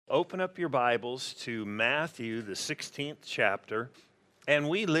open up your Bibles to Matthew, the 16th chapter. And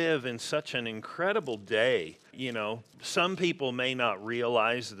we live in such an incredible day. You know, some people may not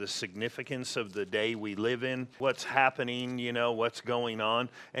realize the significance of the day we live in, what's happening, what's going on.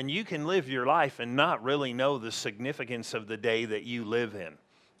 And you can live your life and not really know the significance of the day that you live in.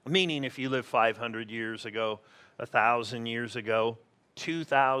 Meaning if you live 500 years ago, 1,000 years ago,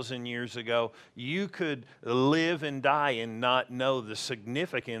 2,000 years ago, you could live and die and not know the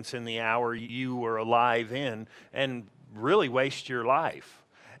significance in the hour you were alive in and really waste your life.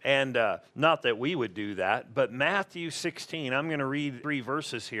 And not that we would do that, but Matthew 16, I'm going to read 3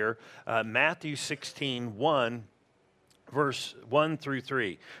 verses here. Matthew 16, 1, verse 1 through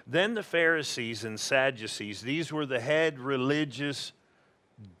 3. Then the Pharisees and Sadducees, these were the head religious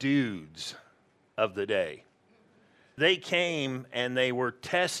dudes of the day. They came and they were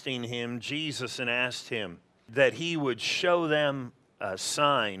testing him, Jesus, and asked him that he would show them a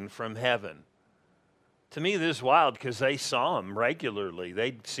sign from heaven. To me, this is wild because they saw him regularly.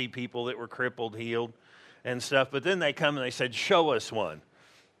 They'd see people that were crippled, healed, and stuff. But then they come and they said, show us one.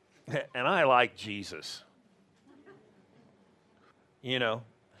 And I like Jesus.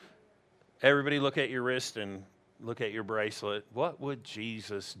 Everybody look at your wrist and look at your bracelet. What would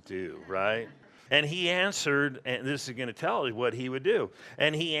Jesus do, right? And he answered, and this is going to tell you what he would do.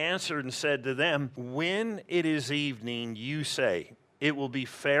 And he answered and said to them, when it is evening, you say, it will be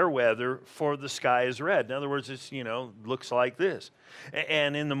fair weather, for the sky is red. In other words, it's, looks like this.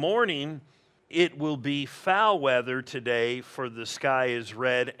 And in the morning, it will be foul weather today, for the sky is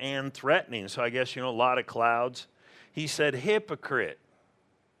red and threatening. So I guess, a lot of clouds. He said, hypocrite.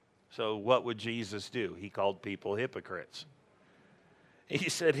 So what would Jesus do? He called people hypocrites. He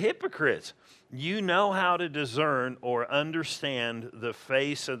said, hypocrites, you know how to discern or understand the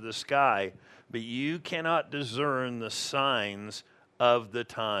face of the sky, but you cannot discern the signs of the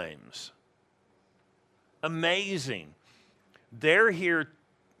times. Amazing. They're here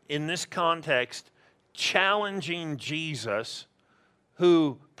in this context challenging Jesus,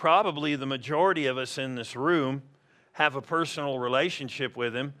 who probably the majority of us in this room have a personal relationship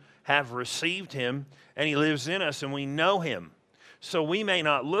with him, have received him, and he lives in us and we know him. So we may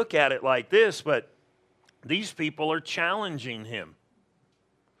not look at it like this, but these people are challenging him.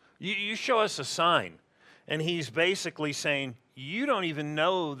 You show us a sign. And he's basically saying, you don't even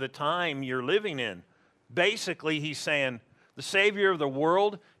know the time you're living in. Basically, he's saying, the Savior of the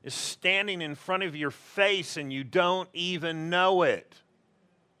world is standing in front of your face and you don't even know it.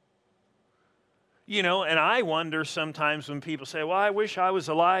 And I wonder sometimes when people say, well, I wish I was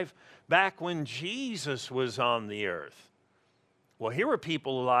alive back when Jesus was on the earth. Well, here were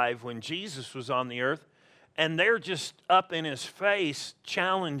people alive when Jesus was on the earth, and they're just up in his face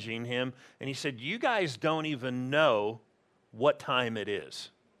challenging him. And he said, you guys don't even know what time it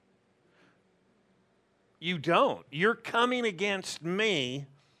is. You don't. You're coming against me,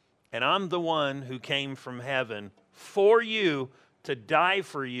 and I'm the one who came from heaven for you to die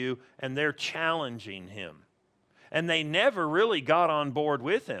for you, and they're challenging him. And they never really got on board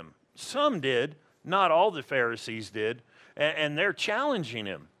with him. Some did. Not all the Pharisees did. And they're challenging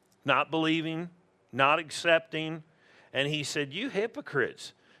him, not believing, not accepting. And he said, you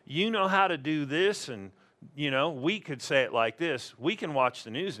hypocrites, you know how to do this. And, we could say it like this. We can watch the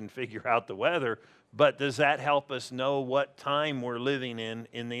news and figure out the weather, but does that help us know what time we're living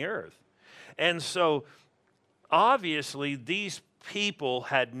in the earth? And so, obviously, these people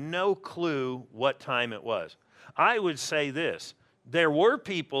had no clue what time it was. I would say this. There were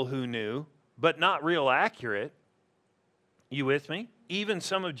people who knew, but not real accurate. You with me? Even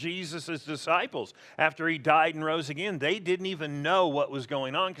some of Jesus' disciples, after he died and rose again, they didn't even know what was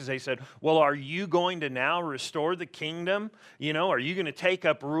going on because they said, well, are you going to now restore the kingdom? Are you going to take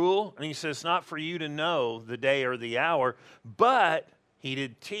up rule? And he says, it's not for you to know the day or the hour, but he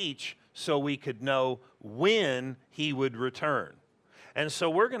did teach so we could know when he would return. And so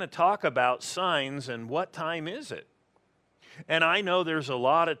we're going to talk about signs and what time is it? And I know there's a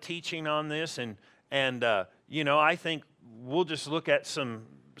lot of teaching on this, and I think we'll just look at some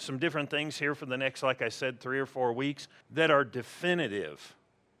different things here for the next, like I said, 3 or 4 weeks that are definitive.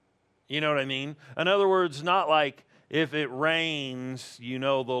 You know what I mean? In other words, not like if it rains, the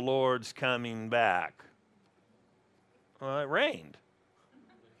Lord's coming back. Well, it rained.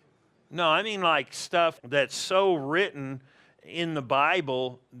 No, I mean like stuff that's so written in the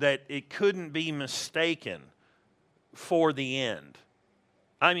Bible that it couldn't be mistaken for the end.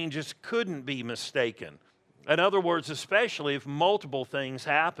 I mean, just couldn't be mistaken. In other words, especially if multiple things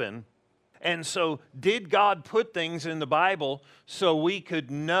happen. And so, did God put things in the Bible so we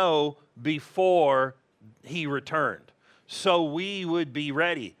could know before he returned? So we would be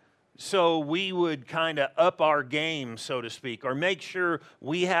ready. so we would kind of up our game, so to speak, or make sure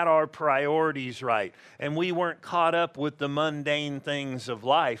we had our priorities right and we weren't caught up with the mundane things of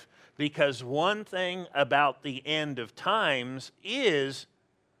life. Because one thing about the end of times is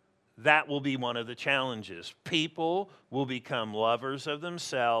that will be one of the challenges. People will become lovers of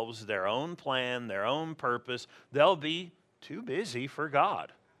themselves, their own plan, their own purpose. They'll be too busy for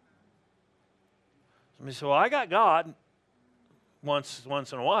God. Somebody says, well, I got God once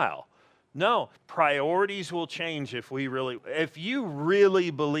in a while. No, priorities will change if you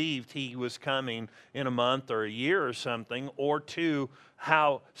really believed he was coming in a month or a year or something, or two,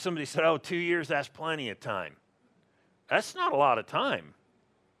 how somebody said, 2 years, that's plenty of time. That's not a lot of time.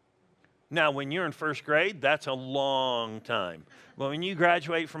 Now, when you're in first grade, that's a long time. But when you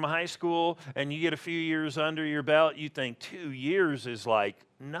graduate from high school and you get a few years under your belt, you think 2 years is like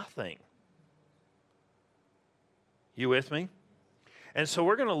nothing. You with me? And so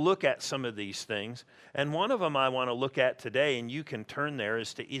we're going to look at some of these things. And one of them I want to look at today, and you can turn there,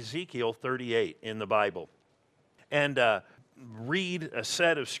 is to Ezekiel 38 in the Bible. And read a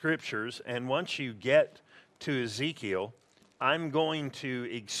set of scriptures. And once you get to Ezekiel, I'm going to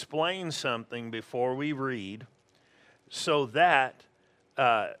explain something before we read so that,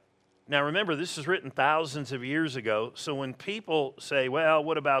 now remember, this is written thousands of years ago. So when people say, well,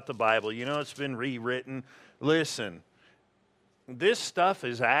 what about the Bible? You know, it's been rewritten. Listen. This stuff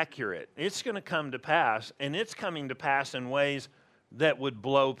is accurate. It's going to come to pass, and it's coming to pass in ways that would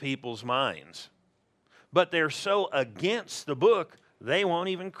blow people's minds. But they're so against the book, they won't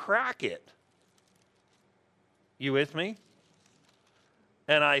even crack it. You with me?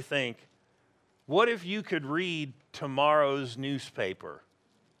 And I think, what if you could read tomorrow's newspaper?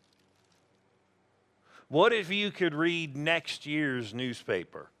 What if you could read next year's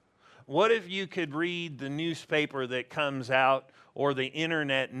newspaper? What if you could read the newspaper that comes out or the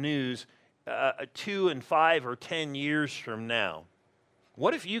internet news 2 and 5 or 10 years from now?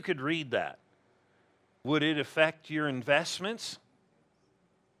 What if you could read that? Would it affect your investments?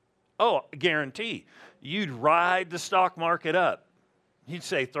 Oh, guarantee. You'd ride the stock market up. You'd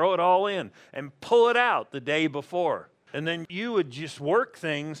say, throw it all in and pull it out the day before. And then you would just work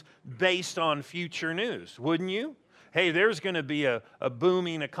things based on future news, wouldn't you? Hey, there's going to be a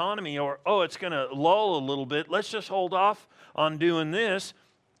booming economy, or, it's going to lull a little bit. Let's just hold off on doing this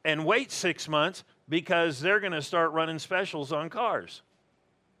and wait 6 months because they're going to start running specials on cars.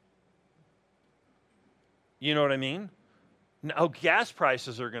 You know what I mean? No, gas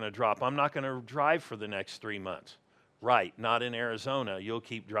prices are going to drop. I'm not going to drive for the next 3 months. Right, not in Arizona. You'll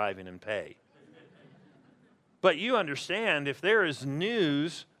keep driving and pay. But you understand, if there is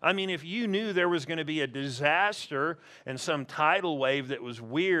news, if you knew there was going to be a disaster and some tidal wave that was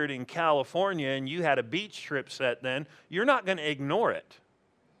weird in California and you had a beach trip set then, you're not going to ignore it.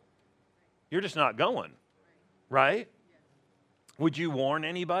 You're just not going, right? Would you warn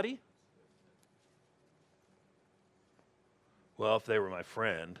anybody? Well, if they were my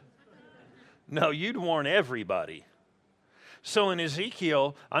friend. No, you'd warn everybody. So in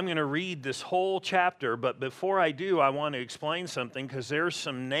Ezekiel, I'm going to read this whole chapter, but before I do, I want to explain something because there's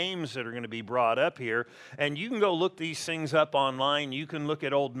some names that are going to be brought up here, and you can go look these things up online. You can look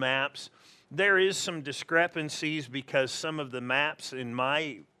at old maps. There is some discrepancies because some of the maps in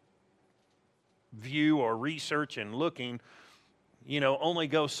my view or research and looking, only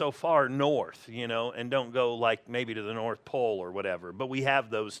go so far north, and don't go like maybe to the North Pole or whatever. But we have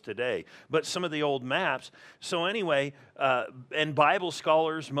those today. But some of the old maps. So anyway, and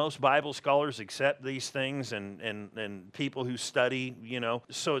most Bible scholars accept these things and people who study,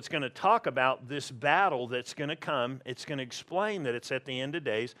 So it's going to talk about this battle that's going to come. It's going to explain that it's at the end of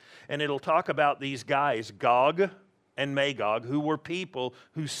days. And it'll talk about these guys, Gog and Magog, who were people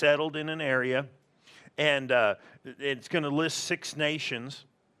who settled in an area. And it's going to list 6 nations.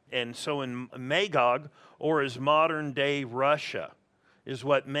 And so in Magog, or as modern-day Russia, is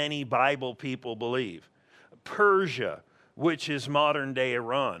what many Bible people believe. Persia, which is modern-day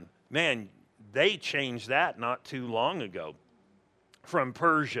Iran. Man, they changed that not too long ago from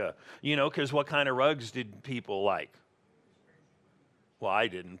Persia. Because what kind of rugs did people like? Well, I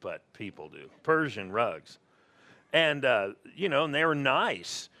didn't, but people do. Persian rugs. And, and they were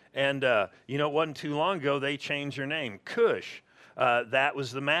nice. And, it wasn't too long ago they changed their name. Cush, that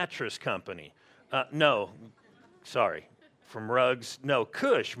was the mattress company. From rugs. No,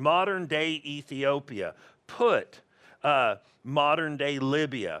 Cush, modern-day Ethiopia. Put, modern-day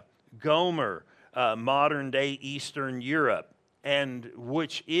Libya. Gomer, modern-day Eastern Europe. And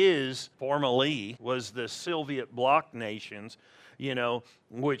which is, formerly, was the Soviet bloc nations,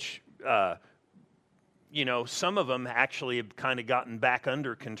 which... some of them actually have kind of gotten back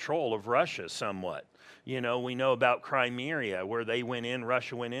under control of Russia somewhat. We know about Crimea, where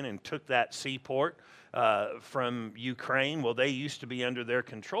Russia went in and took that seaport from Ukraine. Well, they used to be under their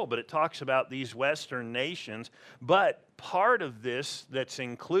control, but it talks about these Western nations. But part of this that's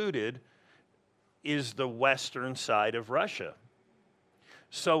included is the western side of Russia.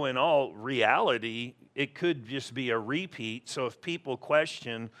 So in all reality, it could just be a repeat. So if people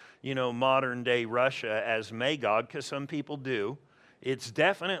question, modern day Russia as Magog, because some people do, it's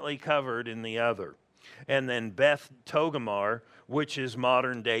definitely covered in the other. And then Beth Togarmah, which is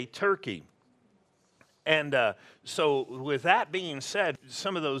modern day Turkey. And so with that being said,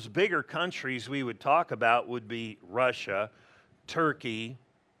 some of those bigger countries we would talk about would be Russia, Turkey,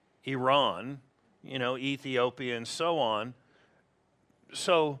 Iran, Ethiopia, and so on.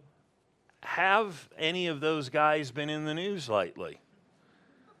 So have any of those guys been in the news lately?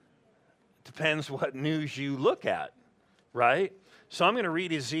 Depends what news you look at, right? So I'm going to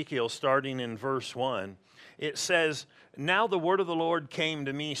read Ezekiel starting in verse 1. It says, "Now the word of the Lord came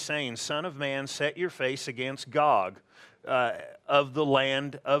to me, saying, Son of man, set your face against Gog of the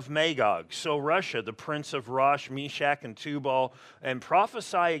land of Magog." So Russia, the prince of Rosh, Meshach, and Tubal, "and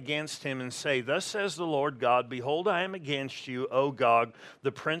prophesy against him and say, Thus says the Lord God, Behold, I am against you, O Gog,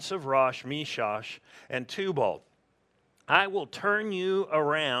 the prince of Rosh, Meshach, and Tubal. I will turn you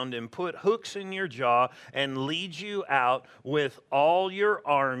around and put hooks in your jaw and lead you out with all your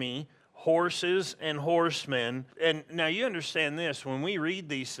army, horses and horsemen." And now you understand this, when we read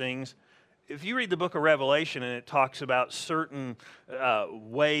these things, if you read the book of Revelation and it talks about certain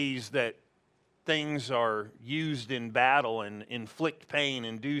ways that things are used in battle and inflict pain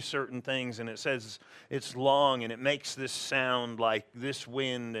and do certain things, and it says it's long and it makes this sound like this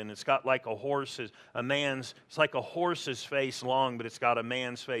wind, and it's got like it's like a horse's face long, but it's got a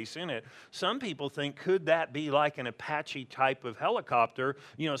man's face in it. Some people think, could that be like an Apache type of helicopter?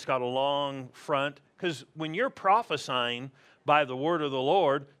 It's got a long front, because when you're prophesying by the word of the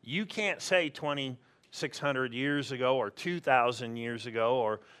Lord, you can't say 2,600 years ago or 2,000 years ago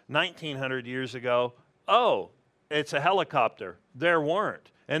or 1,900 years ago, oh, it's a helicopter. There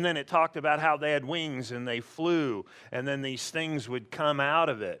weren't. And then it talked about how they had wings and they flew, and then these things would come out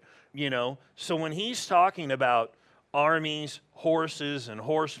of it, So when he's talking about armies, horses, and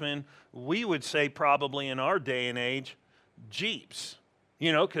horsemen, we would say probably in our day and age, jeeps,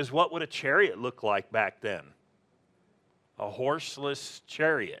 because what would a chariot look like back then? A horseless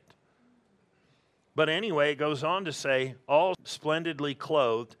chariot. But anyway, it goes on to say, all splendidly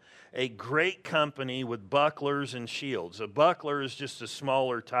clothed, a great company with bucklers and shields. A buckler is just a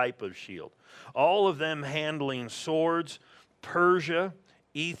smaller type of shield. All of them handling swords. Persia,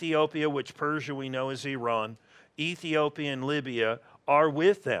 Ethiopia, which Persia we know is Iran, Ethiopia and Libya are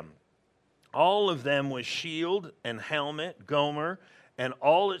with them. All of them with shield and helmet, Gomer, and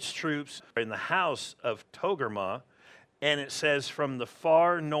all its troops are in the house of Togarmah. And it says from the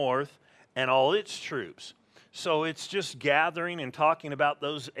far north and all its troops. So it's just gathering and talking about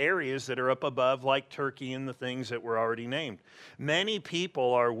those areas that are up above, like Turkey and the things that were already named. Many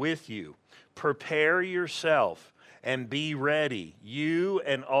people are with you. Prepare yourself and be ready, you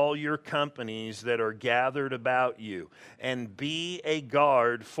and all your companies that are gathered about you, and be a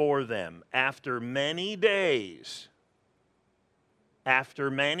guard for them. After many days.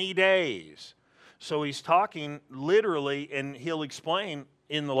 So he's talking literally, and he'll explain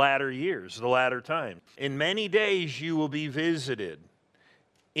in the latter years, the latter time. In many days you will be visited.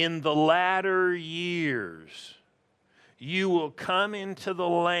 In the latter years you will come into the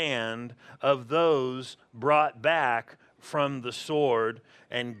land of those brought back from the sword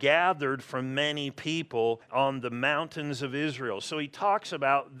and gathered from many people on the mountains of Israel. So he talks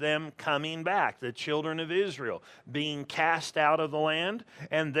about them coming back, the children of Israel being cast out of the land,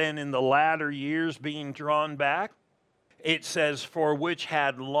 and then in the latter years being drawn back. It says, for which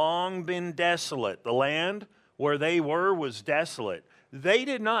had long been desolate. The land where they were was desolate. They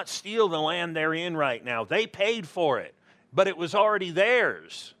did not steal the land they're in right now. They paid for it, but it was already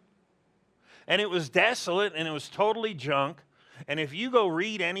theirs. And it was desolate, and it was totally junk. And if you go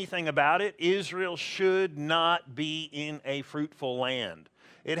read anything about it, Israel should not be in a fruitful land.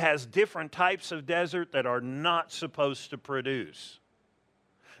 It has different types of desert that are not supposed to produce.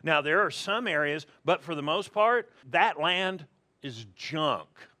 Now, there are some areas, but for the most part, that land is junk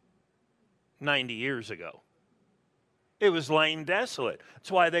 90 years ago. It was laying desolate. That's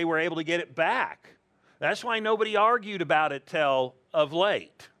why they were able to get it back. That's why nobody argued about it till of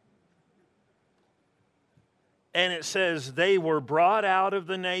late. And it says they were brought out of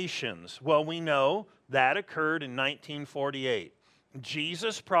the nations. Well, we know that occurred in 1948.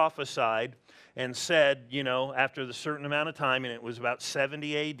 Jesus prophesied, and said, after the certain amount of time, and it was about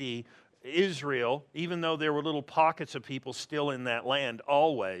 70 A.D., Israel, even though there were little pockets of people still in that land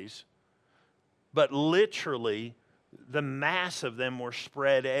always, but literally the mass of them were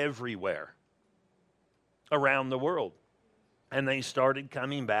spread everywhere around the world. And they started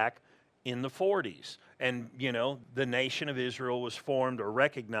coming back in the 40s. And, the nation of Israel was formed or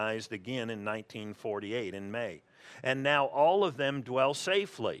recognized again in 1948 in May. And now all of them dwell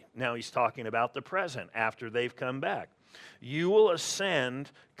safely. Now he's talking about the present after they've come back. You will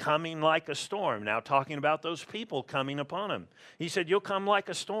ascend coming like a storm. Now talking about those people coming upon him. He said, you'll come like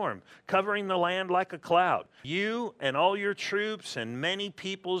a storm, covering the land like a cloud. You and all your troops and many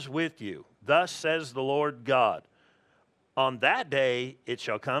peoples with you. Thus says the Lord God. On that day it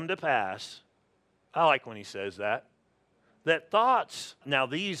shall come to pass. I like when he says that. That thoughts, now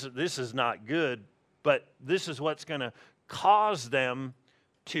this is not good, but this is what's going to cause them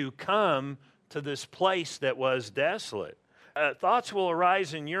to come to this place that was desolate. Thoughts will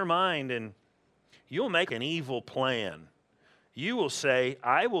arise in your mind, and you'll make an evil plan. You will say,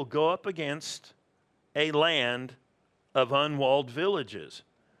 I will go up against a land of unwalled villages.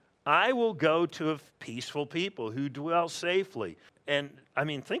 I will go to a peaceful people who dwell safely. And,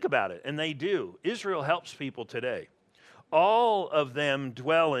 think about it. And they do. Israel helps people today. All of them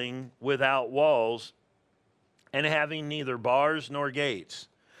dwelling without walls and having neither bars nor gates.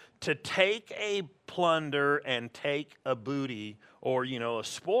 To take a plunder and take a booty or, a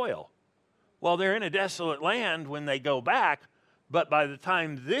spoil. Well, they're in a desolate land when they go back, but by the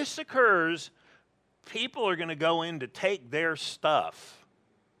time this occurs, people are going to go in to take their stuff.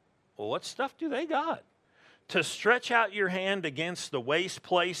 Well, what stuff do they got? To stretch out your hand against the waste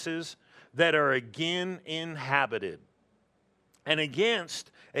places that are again inhabited, and against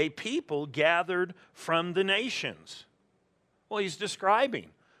a people gathered from the nations. Well, he's describing.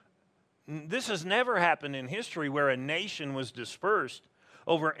 This has never happened in history where a nation was dispersed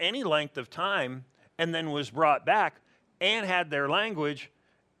over any length of time and then was brought back and had their language,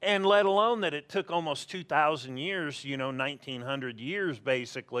 and let alone that it took almost 2,000 years, 1,900 years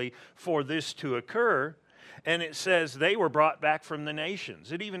basically, for this to occur. And it says they were brought back from the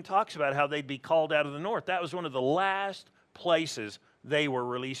nations. It even talks about how they'd be called out of the north. That was one of the last places they were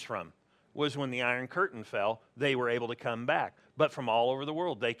released from, was when the Iron Curtain fell. They were able to come back. But from all over the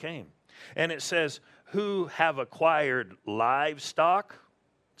world they came. And it says, who have acquired livestock.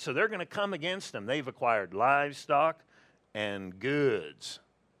 So they're going to come against them. They've acquired livestock and goods.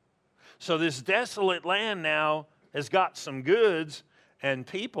 So this desolate land now has got some goods, and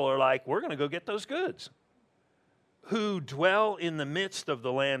people are like, we're going to go get those goods. Who dwell in the midst of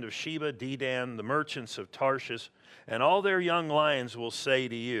the land of Sheba, Dedan, the merchants of Tarshish, and all their young lions will say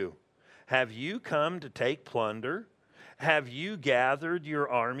to you, have you come to take plunder? Have you gathered your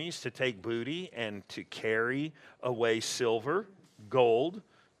armies to take booty and to carry away silver, gold,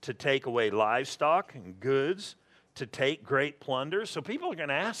 to take away livestock and goods, to take great plunder? So people are going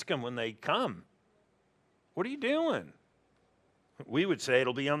to ask them when they come, what are you doing? We would say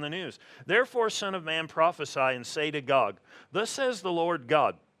it'll be on the news. Therefore, Son of Man, prophesy and say to Gog, thus says the Lord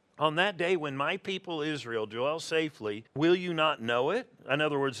God, on that day when my people Israel dwell safely, will you not know it? In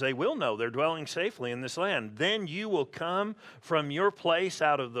other words, they will know they're dwelling safely in this land. Then you will come from your place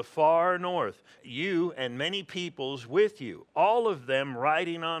out of the far north, you and many peoples with you, all of them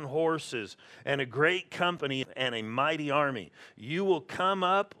riding on horses, and a great company and a mighty army. You will come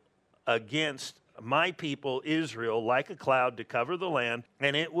up against my people Israel like a cloud to cover the land,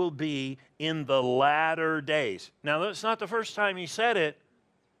 and it will be in the latter days. Now, that's not the first time he said it,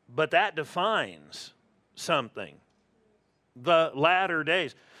 but that defines something. The latter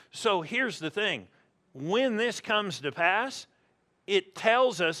days. So here's the thing. When this comes to pass, it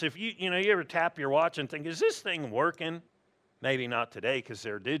tells us, if you ever tap your watch and think, is this thing working? Maybe not today because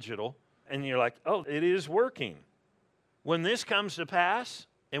they're digital. And you're like, oh, it is working. When this comes to pass,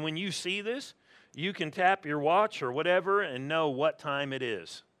 and when you see this, you can tap your watch or whatever and know what time it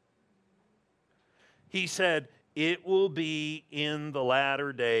is. He said, it will be in the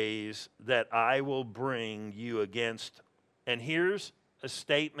latter days that I will bring you against. And here's a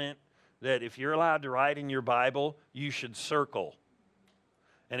statement that if you're allowed to write in your Bible, you should circle.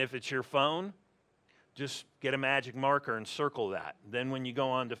 And if it's your phone, just get a magic marker and circle that. Then when you go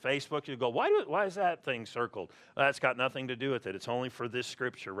on to Facebook, you go, why is that thing circled? Well, that's got nothing to do with it. It's only for this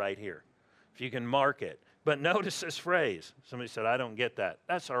scripture right here. If you can mark it. But notice this phrase. Somebody said, I don't get that.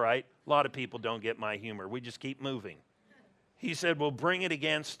 That's all right. A lot of people don't get my humor. We just keep moving. He said, well, bring it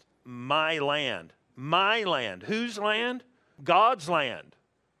against my land. My land. Whose land? God's land.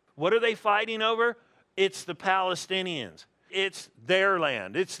 What are they fighting over? It's the Palestinians. it's their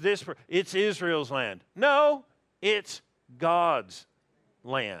land. It's Israel's land. No, it's God's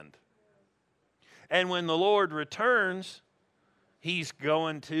land. And when the Lord returns, he's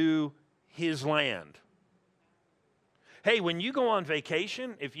going to his land. Hey, when you go on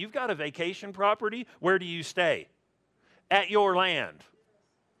vacation, if you've got a vacation property, where do you stay? At your land.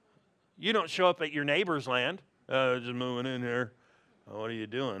 You don't show up at your neighbor's land. Just moving in here. Oh, what are you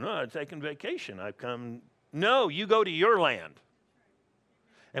doing? Oh, I'm taking vacation. I've come. No, you go to your land.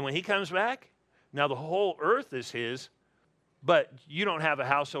 And when he comes back, now the whole earth is his, but you don't have a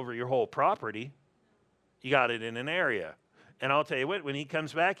house over your whole property. You got it in an area. And I'll tell you what, when he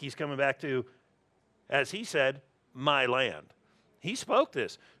comes back, he's coming back to, as he said, my land. He spoke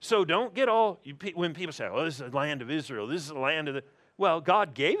this. So don't get all, when people say, oh, this is the land of Israel, this is the land of the, well,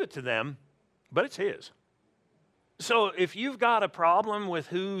 God gave it to them, but it's his. So if you've got a problem with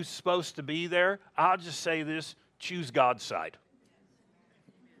who's supposed to be there, I'll just say this, choose God's side.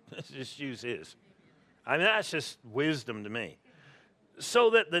 Just choose his. I mean, that's just wisdom to me.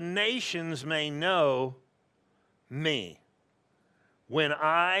 So that the nations may know me, when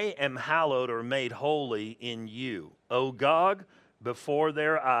I am hallowed or made holy in you, O Gog, before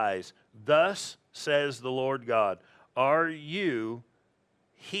their eyes. Thus says the Lord God, are you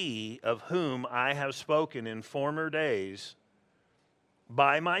he of whom I have spoken in former days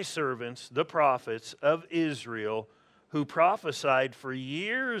by my servants, the prophets of Israel, who prophesied for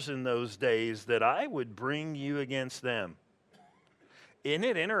years in those days that I would bring you against them? Isn't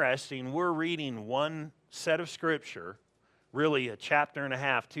it interesting? We're reading one set of scripture, really a chapter and a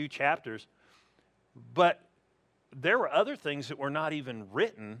half, 2 chapters, but there were other things that were not even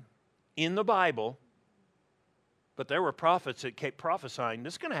written in the Bible, but there were prophets that kept prophesying,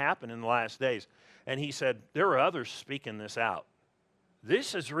 this is going to happen in the last days. And he said, there were others speaking this out.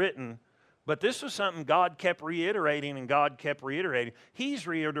 This is written, but this was something God kept reiterating and God kept reiterating. He's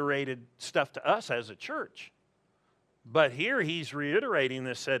reiterated stuff to us as a church. But here he's reiterating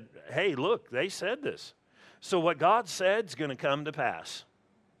this, said, hey, look, they said this. So what God said is going to come to pass,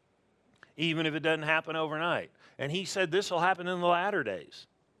 even if it doesn't happen overnight. And he said this will happen in the latter days,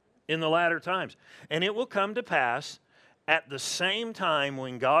 in the latter times. And it will come to pass at the same time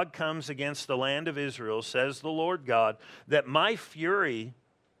when God comes against the land of Israel, says the Lord God, that my fury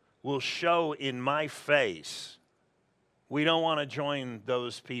will show in my face. We don't want to join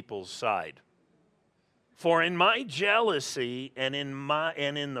those people's side. For in my jealousy and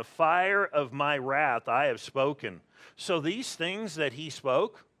in the fire of my wrath I have spoken. So these things that he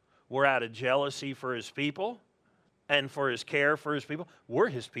spoke were out of jealousy for his people and for his care for his people. We're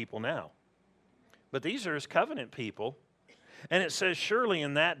his people now. But these are his covenant people. And it says, surely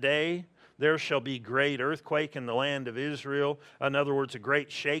in that day there shall be great earthquake in the land of Israel. In other words, a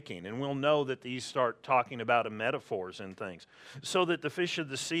great shaking. And we'll know that these start talking about metaphors and things. So that the fish of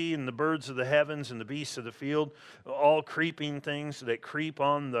the sea and the birds of the heavens and the beasts of the field, all creeping things that creep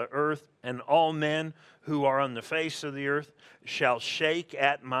on the earth, and all men who are on the face of the earth shall shake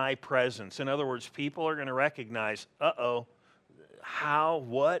at my presence. In other words, people are going to recognize, what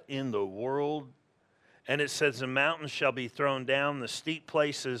in the world? And it says, the mountains shall be thrown down, the steep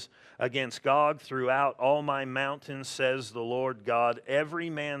places against Gog throughout all my mountains, says the Lord God.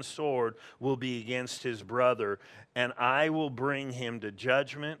 Every man's sword will be against his brother, and I will bring him to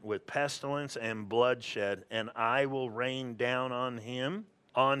judgment with pestilence and bloodshed, and I will rain down on him,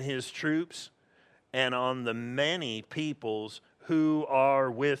 on his troops, and on the many peoples who are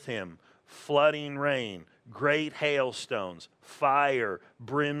with him, flooding rain, great hailstones, fire,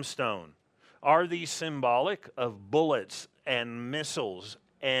 brimstone. Are these symbolic of bullets and missiles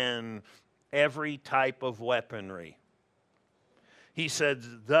and every type of weaponry? He said,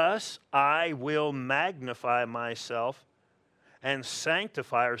 thus I will magnify myself and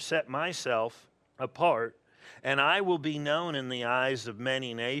sanctify or set myself apart, and I will be known in the eyes of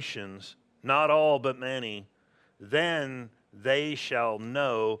many nations, not all but many. Then they shall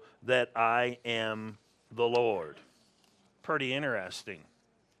know that I am the Lord. Pretty interesting.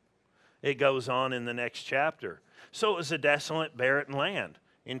 It goes on in the next chapter. So it was a desolate, barren land.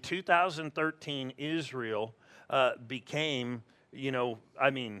 In 2013, Israel became,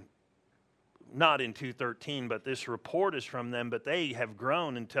 not in 2013, but this report is from them, but they have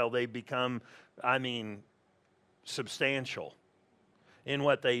grown until they become, substantial in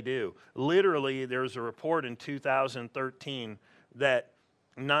what they do. Literally, there's a report in 2013 that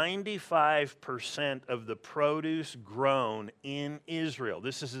 95% of the produce grown in Israel,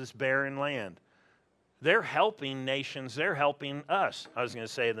 this is this barren land, they're helping nations, they're helping us. I was going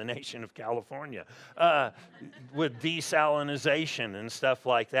to say the nation of California, with desalinization and stuff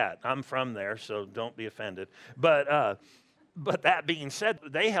like that. I'm from there, so don't be offended. But But that being said,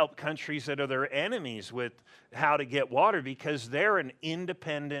 they help countries that are their enemies with how to get water because they're an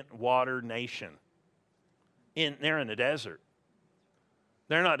independent water nation. They're in the desert.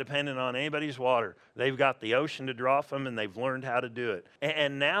 They're not dependent on anybody's water. They've got the ocean to draw from, and they've learned how to do it.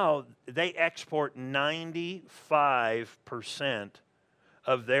 And now they export 95%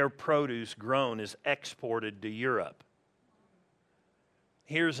 of their produce grown is exported to Europe.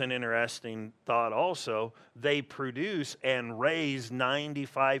 Here's an interesting thought also. They produce and raise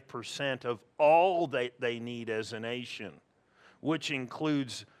 95% of all that they need as a nation, which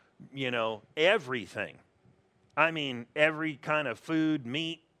includes, everything. I mean, every kind of food,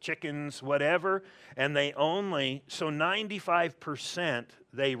 meat, chickens, whatever. And so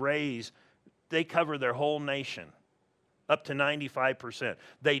 95% they cover their whole nation. Up to 95%.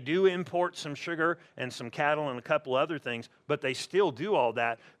 They do import some sugar and some cattle and a couple other things, but they still do all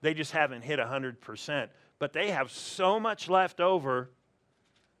that. They just haven't hit 100%. But they have so much left over,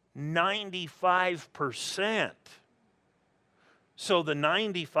 95%. So the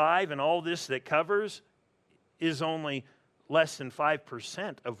 95 and all this that covers is only less than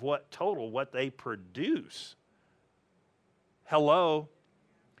 5% of what they produce. Hello?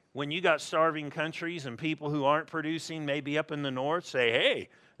 When you got starving countries and people who aren't producing, maybe up in the north, say, hey,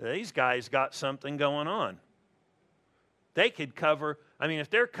 these guys got something going on. They could cover, if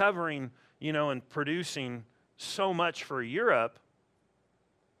they're covering, and producing so much for Europe,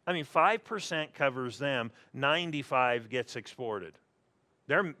 5% covers them, 95 gets exported.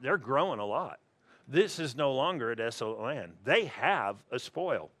 They're growing a lot. This is no longer a desolate land. They have a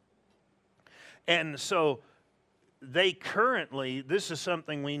spoil. And so this is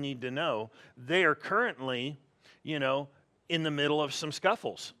something we need to know, they are currently, in the middle of some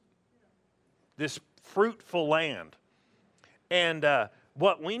scuffles. This fruitful land. And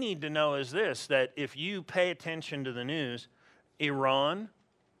what we need to know is this, that if you pay attention to the news, Iran,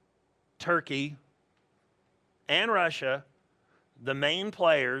 Turkey, and Russia, the main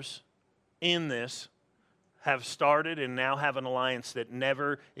players in this, have started and now have an alliance that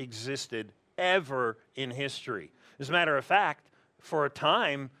never existed ever in history. As a matter of fact, for a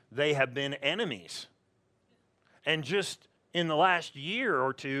time, they have been enemies. And just in the last year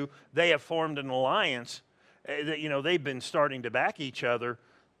or two, they have formed an alliance that, they've been starting to back each other.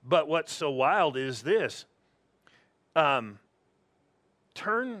 But what's so wild is this. I'm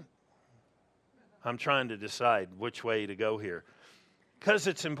trying to decide which way to go here. Because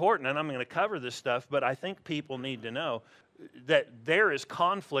it's important, and I'm going to cover this stuff, but I think people need to know that there is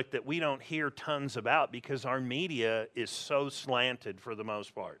conflict that we don't hear tons about because our media is so slanted for the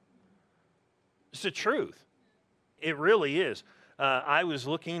most part. It's the truth. It really is. I was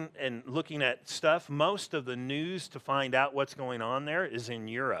looking at stuff. Most of the news to find out what's going on there is in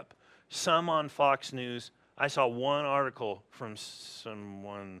Europe. Some on Fox News. I saw one article from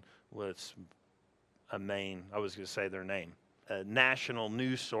someone with I was going to say their name, a national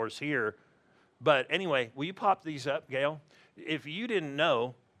news source here. But anyway, will you pop these up, Gail? If you didn't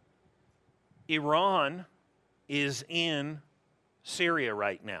know, Iran is in Syria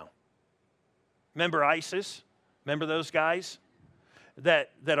right now. Remember ISIS? Remember those guys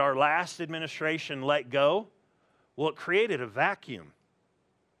that our last administration let go? Well, it created a vacuum.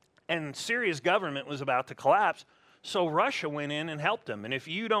 And Syria's government was about to collapse, so Russia went in and helped them. And if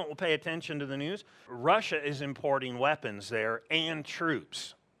you don't pay attention to the news, Russia is importing weapons there and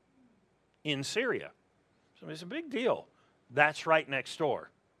troops in Syria. So it's a big deal. That's right next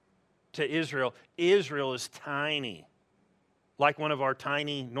door to Israel. Israel is tiny, like one of our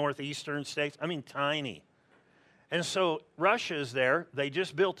tiny northeastern states. Tiny. And so Russia is there. They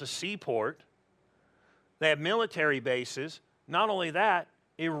just built a seaport. They have military bases. Not only that,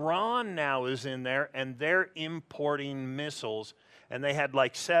 Iran now is in there, and they're importing missiles. And they had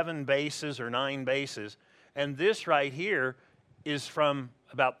like 7 bases or 9 bases. And this right here is from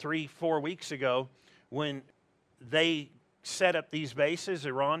about 3-4 weeks ago when they set up these bases,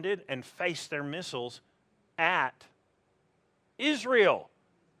 Iran did, and faced their missiles at Israel.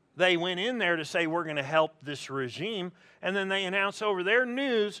 They went in there to say, we're going to help this regime, and then they announced over their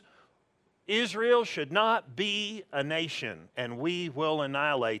news, Israel should not be a nation, and we will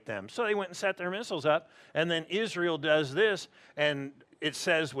annihilate them. So they went and set their missiles up, and then Israel does this, and it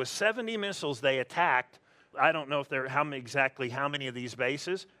says with 70 missiles they attacked. I don't know if how many of these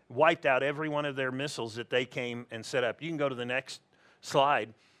bases, wiped out every one of their missiles that they came and set up. You can go to the next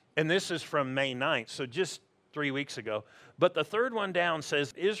slide. And this is from May 9th, so just 3 weeks ago. But the third one down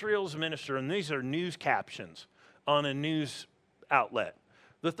says Israel's minister, and these are news captions on a news outlet.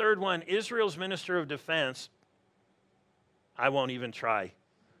 The third one, Israel's minister of defense, I won't even try.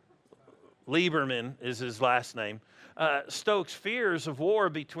 Lieberman is his last name, stokes fears of war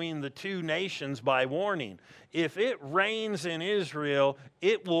between the two nations by warning, if it rains in Israel,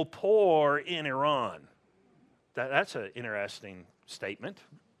 it will pour in Iran. That's an interesting statement.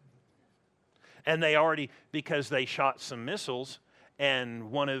 And they already, because they shot some missiles,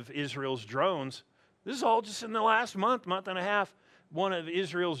 and one of Israel's drones, this is all just in the last month and a half, one of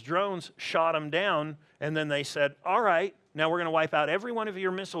Israel's drones shot them down, and then they said, all right, now we're going to wipe out every one of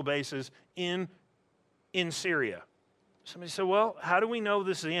your missile bases in Syria. Somebody said, well, how do we know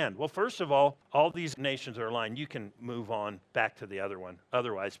this is the end? Well, first of all these nations are aligned. You can move on back to the other one.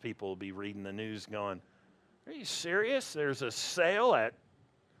 Otherwise, people will be reading the news going, are you serious? There's a sale at...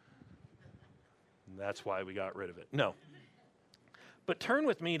 That's why we got rid of it. No. But turn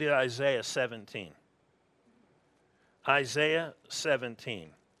with me to Isaiah 17. Isaiah 17.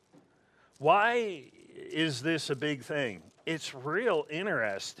 Why is this a big thing? It's real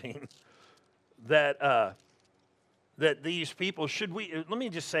interesting that these people, let me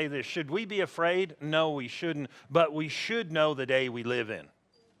just say this, should we be afraid? No, we shouldn't, but we should know the day we live in.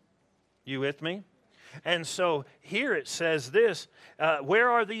 You with me? And so here it says this, where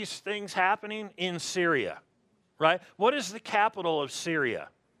are these things happening? In Syria, right? What is the capital of Syria?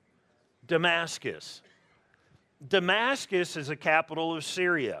 Damascus. Damascus is the capital of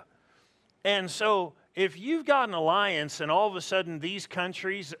Syria. And so if you've got an alliance and all of a sudden these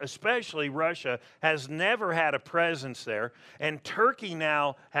countries, especially Russia, has never had a presence there, and Turkey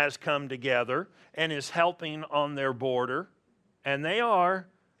now has come together and is helping on their border, and they are,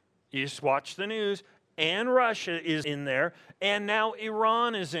 you just watch the news, and Russia is in there, and now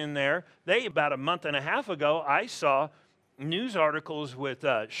Iran is in there. About a month and a half ago, I saw news articles with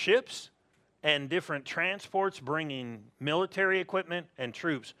ships and different transports bringing military equipment and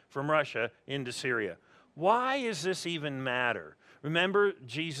troops from Russia into Syria. Why does this even matter? Remember,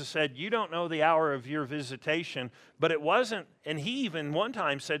 Jesus said, you don't know the hour of your visitation, but it wasn't, and he even one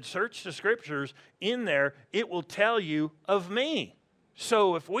time said, search the scriptures in there, it will tell you of me.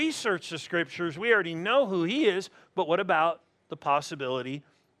 So if we search the scriptures, we already know who he is, but what about the possibility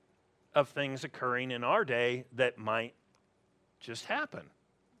of things occurring in our day that might just happen?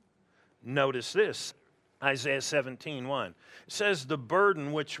 Notice this, Isaiah 17:1. It says the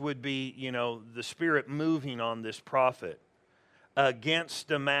burden, which would be, the Spirit moving on this prophet against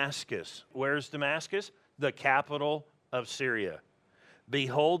Damascus. Where's Damascus? The capital of Syria.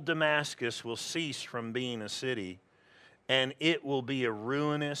 Behold, Damascus will cease from being a city, and it will be a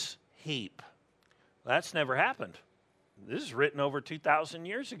ruinous heap. That's never happened. This is written over 2,000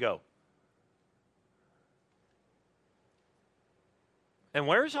 years ago. And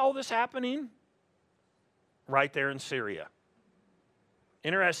where's all this happening? Right there in Syria.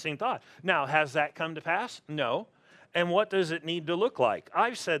 Interesting thought. Now, has that come to pass? No. And what does it need to look like?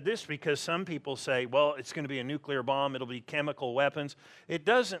 I've said this because some people say, well, it's going to be a nuclear bomb, it'll be chemical weapons. It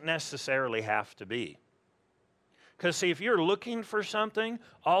doesn't necessarily have to be. Because, see, if you're looking for something,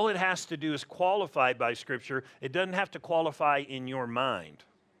 all it has to do is qualify by Scripture. It doesn't have to qualify in your mind.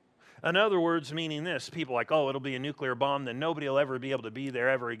 In other words, meaning this, people are like, oh, it'll be a nuclear bomb, then nobody will ever be able to be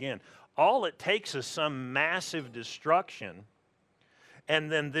there ever again. All it takes is some massive destruction,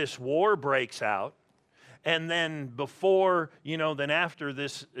 and then this war breaks out, and then before, then after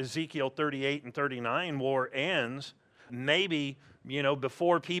this Ezekiel 38 and 39 war ends, maybe,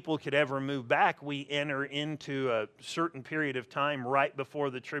 before people could ever move back, we enter into a certain period of time right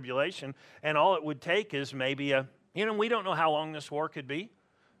before the tribulation, and all it would take is maybe we don't know how long this war could be.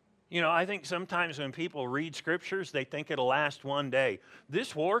 I think sometimes when people read scriptures, they think it'll last one day.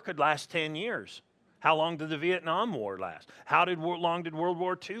 This war could last 10 years. How long did the Vietnam War last? How long did World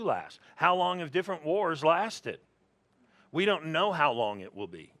War II last? How long have different wars lasted? We don't know how long it will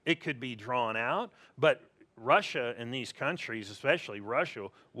be. It could be drawn out, but Russia and these countries, especially Russia,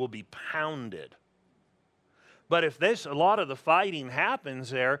 will be pounded. But if a lot of the fighting happens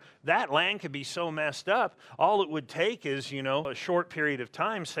there, that land could be so messed up, all it would take is, a short period of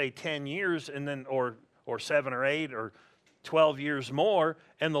time, say 10 years, and then, or 7 or 8 or 12 years more,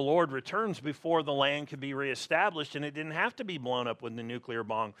 and the Lord returns before the land could be reestablished, and it didn't have to be blown up with the nuclear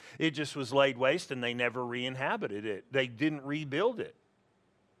bomb. It just was laid waste, and they never re-inhabited it. They didn't rebuild it.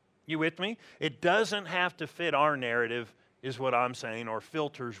 You with me? It doesn't have to fit our narrative, is what I'm saying, or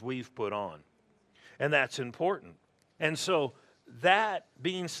filters we've put on. And that's important. And so, that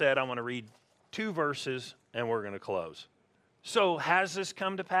being said, I want to read 2 verses, and we're going to close. So, has this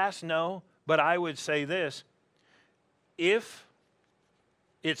come to pass? No. But I would say this. If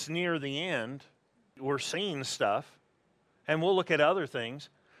it's near the end, we're seeing stuff, and we'll look at other things,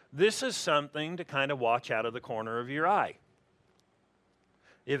 this is something to kind of watch out of the corner of your eye.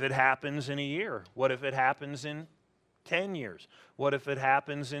 if it happens in a year? What if it happens in 10 years? What if it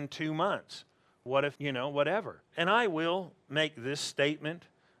happens in 2 months? What if, whatever. And I will make this statement.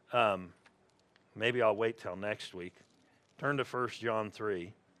 Maybe I'll wait till next week. Turn to 1 John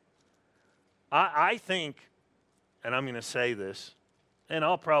 3. I think, and I'm going to say this, and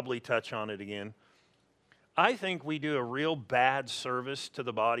I'll probably touch on it again. I think we do a real bad service to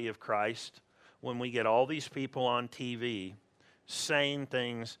the body of Christ when we get all these people on TV saying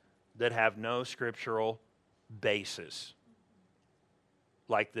things that have no scriptural basis.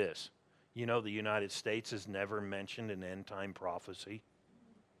 Like this. The United States is never mentioned in end-time prophecy.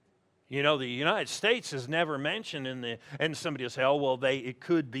 The United States is never mentioned and somebody will say, oh, well, it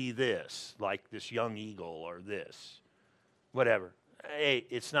could be this, like this young eagle or this, whatever. Hey,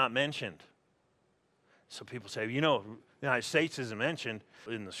 it's not mentioned. So people say, the United States isn't mentioned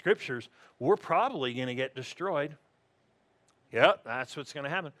in the scriptures. We're probably going to get destroyed. Yep, that's what's going to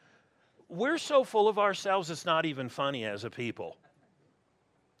happen. We're so full of ourselves, it's not even funny as a people.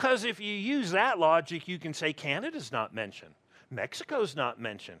 Because if you use that logic, you can say Canada's not mentioned. Mexico's not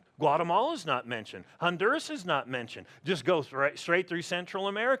mentioned. Guatemala's not mentioned. Honduras is not mentioned. Just go straight through Central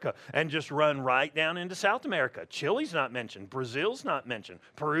America and just run right down into South America. Chile's not mentioned. Brazil's not mentioned.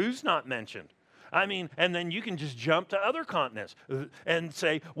 Peru's not mentioned. And then you can just jump to other continents and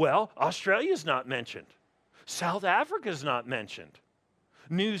say, well, Australia's not mentioned. South Africa's not mentioned.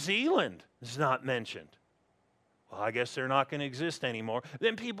 New Zealand is not mentioned. Well, I guess they're not going to exist anymore.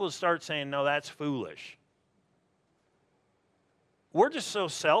 Then people start saying, no, that's foolish. We're just so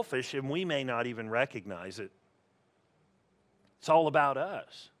selfish and we may not even recognize it. It's all about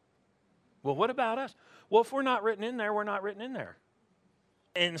us. Well, what about us? Well, if we're not written in there, we're not written in there.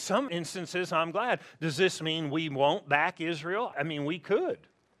 In some instances, I'm glad. Does this mean we won't back Israel? We could.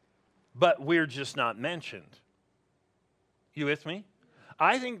 But we're just not mentioned. You with me?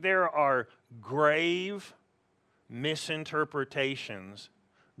 I think there are grave misinterpretations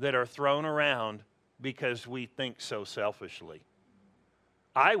that are thrown around because we think so selfishly.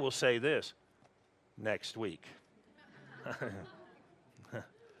 I will say this next week.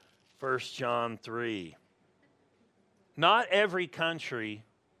 1 John 3. Not every country,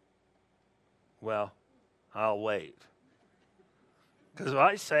 well, I'll wait. Because if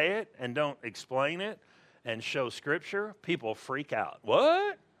I say it and don't explain it and show scripture, people freak out.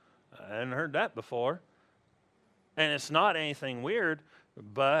 What? I hadn't heard that before. And it's not anything weird,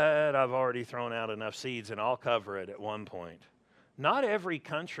 but I've already thrown out enough seeds and I'll cover it at one point. Not every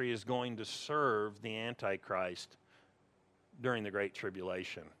country is going to serve the Antichrist during the Great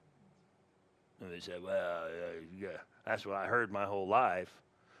Tribulation. And they say, well, yeah, that's what I heard my whole life.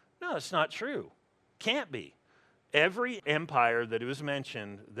 No, it's not true. Can't be. Every empire that was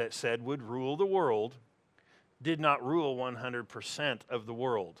mentioned that said would rule the world did not rule 100% of the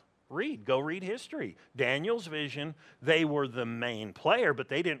world. Go read history. Daniel's vision, they were the main player, but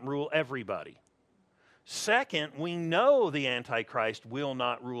they didn't rule everybody. Second, we know the Antichrist will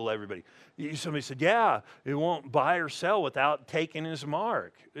not rule everybody. Somebody said, yeah, it won't buy or sell without taking his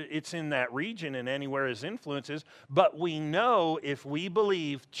mark. It's in that region and anywhere his influence is. But we know if we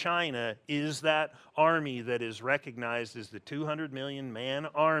believe China is that army that is recognized as the 200 million man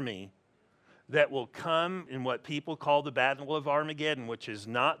army that will come in what people call the Battle of Armageddon, which is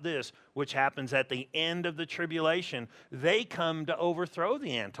not this, which happens at the end of the tribulation. They come to overthrow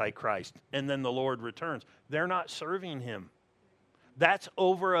the Antichrist, and then the Lord returns. They're not serving him. That's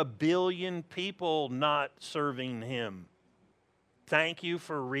over 1 billion people not serving him. Thank you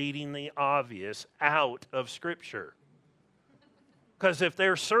for reading the obvious out of Scripture. Because if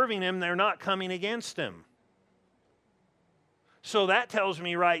they're serving him, they're not coming against him. So that tells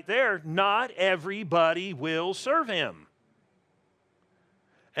me right there, not everybody will serve him.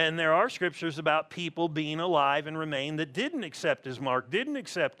 And there are scriptures about people being alive and remain that didn't accept his mark, didn't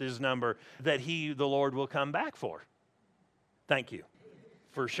accept his number, that the Lord will come back for. Thank you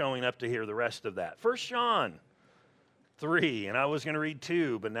for showing up to hear the rest of that. 1 John 3, and I was going to read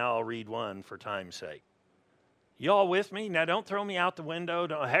 2, but now I'll read 1 for time's sake. Y'all with me? Now don't throw me out the window.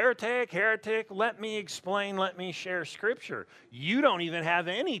 Heretic. Let me explain. Let me share scripture. You don't even have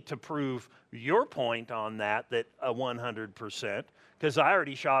any to prove your point on that 100%, because I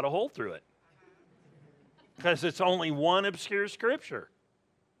already shot a hole through it. Because it's only one obscure scripture.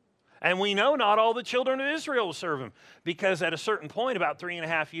 And we know not all the children of Israel will serve him, because at a certain point, about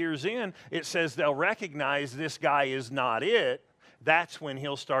 3.5 years in, it says they'll recognize this guy is not it. That's when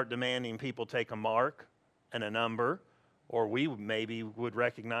he'll start demanding people take a mark and a number, or we maybe would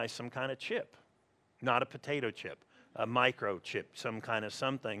recognize some kind of chip, not a potato chip, a microchip, some kind of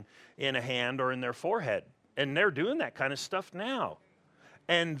something in a hand or in their forehead. And they're doing that kind of stuff now.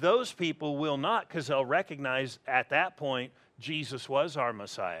 And those people will not, because they'll recognize at that point Jesus was our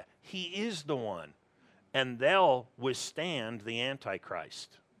Messiah. He is the one. And they'll withstand the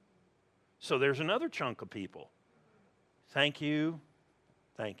Antichrist. So there's another chunk of people. Thank you.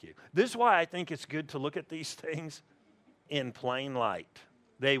 Thank you. This is why I think it's good to look at these things in plain light.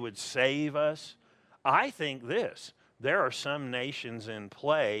 They would save us. I think this. There are some nations in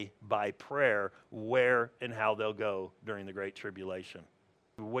play by prayer where and how they'll go during the Great Tribulation.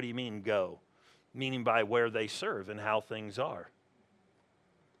 What do you mean go? Meaning by where they serve and how things are.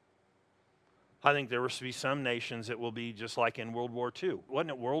 I think there will be some nations that will be just like in World War II.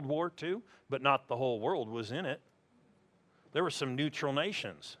 Wasn't it World War II? But not the whole world was in it. There were some neutral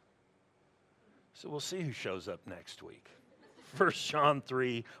nations. So we'll see who shows up next week. 1 John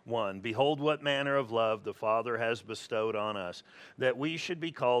 3:1. Behold, what manner of love the Father has bestowed on us, that we should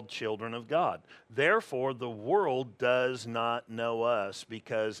be called children of God. Therefore, the world does not know us,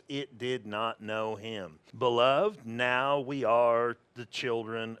 because it did not know him. Beloved, now we are the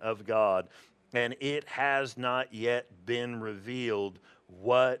children of God, and it has not yet been revealed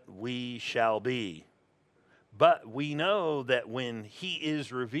what we shall be. But we know that when he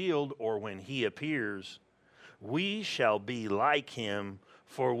is revealed, or when he appears, we shall be like him,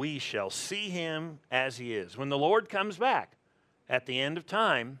 for we shall see him as he is. When the Lord comes back at the end of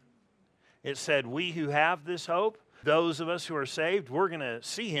time, it said, we who have this hope, those of us who are saved, we're going to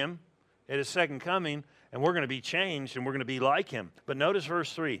see him at his second coming, and we're going to be changed, and we're going to be like him. But notice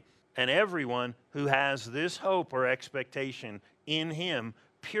verse 3, and everyone who has this hope or expectation in him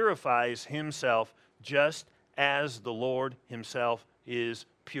purifies himself just as the Lord himself is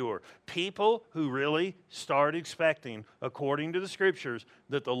pure. People who really start expecting, according to the scriptures,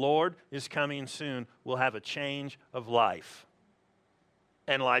 that the Lord is coming soon will have a change of life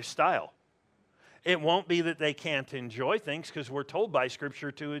and lifestyle. It won't be that they can't enjoy things, because we're told by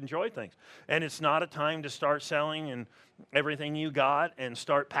Scripture to enjoy things. And it's not a time to start selling and everything you got and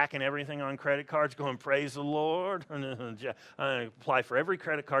start packing everything on credit cards, going, praise the Lord, apply for every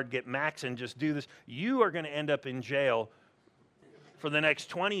credit card, get max, and just do this. You are going to end up in jail for the next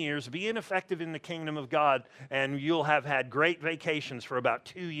 20 years, be ineffective in the kingdom of God, and you'll have had great vacations for about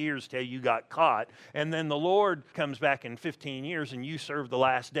 2 years till you got caught. And then the Lord comes back in 15 years, and you serve the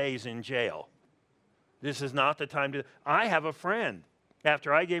last days in jail. This is not the time to... I have a friend.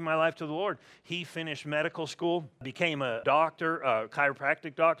 After I gave my life to the Lord, he finished medical school, became a doctor, a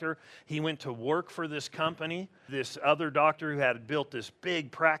chiropractic doctor. He went to work for this company. This other doctor who had built this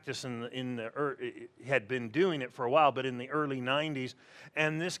big practice had been doing it for a while, but in the early 90s.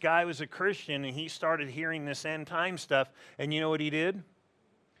 And this guy was a Christian, and he started hearing this end time stuff. And you know what he did?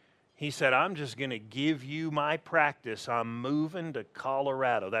 He said, I'm just going to give you my practice. I'm moving to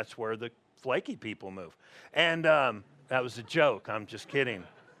Colorado. That's where the flaky people move. And that was a joke. I'm just kidding.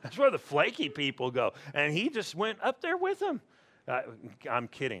 That's where the flaky people go. And he just went up there with them. I'm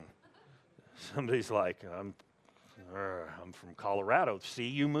kidding. Somebody's like, I'm from Colorado. See,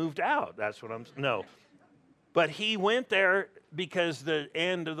 you moved out. That's what no. But he went there because the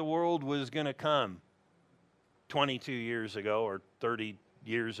end of the world was going to come 22 years ago, or 30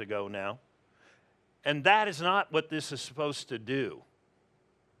 years ago now. And that is not what this is supposed to do.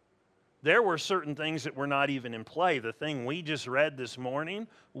 There were certain things that were not even in play. The thing we just read this morning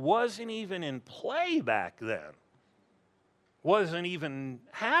wasn't even in play back then. Wasn't even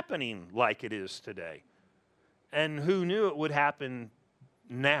happening like it is today. And who knew it would happen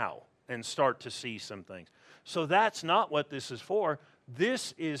now and start to see some things. So that's not what this is for.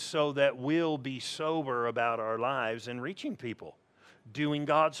 This is so that we'll be sober about our lives and reaching people, doing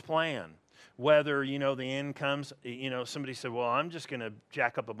God's plan. Whether, the end comes, somebody said, well, I'm just going to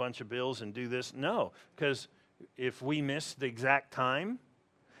jack up a bunch of bills and do this. No, because if we miss the exact time,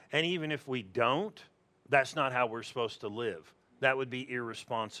 and even if we don't, that's not how we're supposed to live. That would be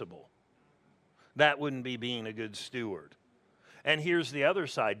irresponsible. That wouldn't be being a good steward. And here's the other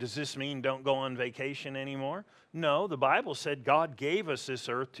side. Does this mean don't go on vacation anymore? No, the Bible said God gave us this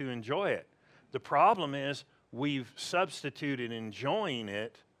earth to enjoy it. The problem is we've substituted enjoying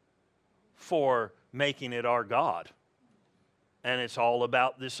it for making it our God. And it's all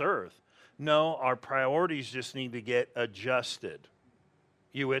about this earth. No, our priorities just need to get adjusted.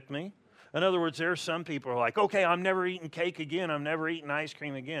 You with me? In other words, there are some people who are like, okay, I'm never eating cake again. I'm never eating ice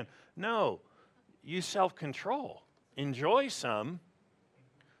cream again. No, use self-control. Enjoy some.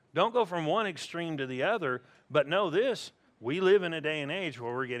 Don't go from one extreme to the other. But know this, we live in a day and age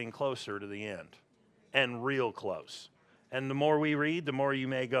where we're getting closer to the end. And real close. And the more we read, the more you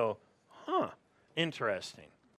may go, interesting.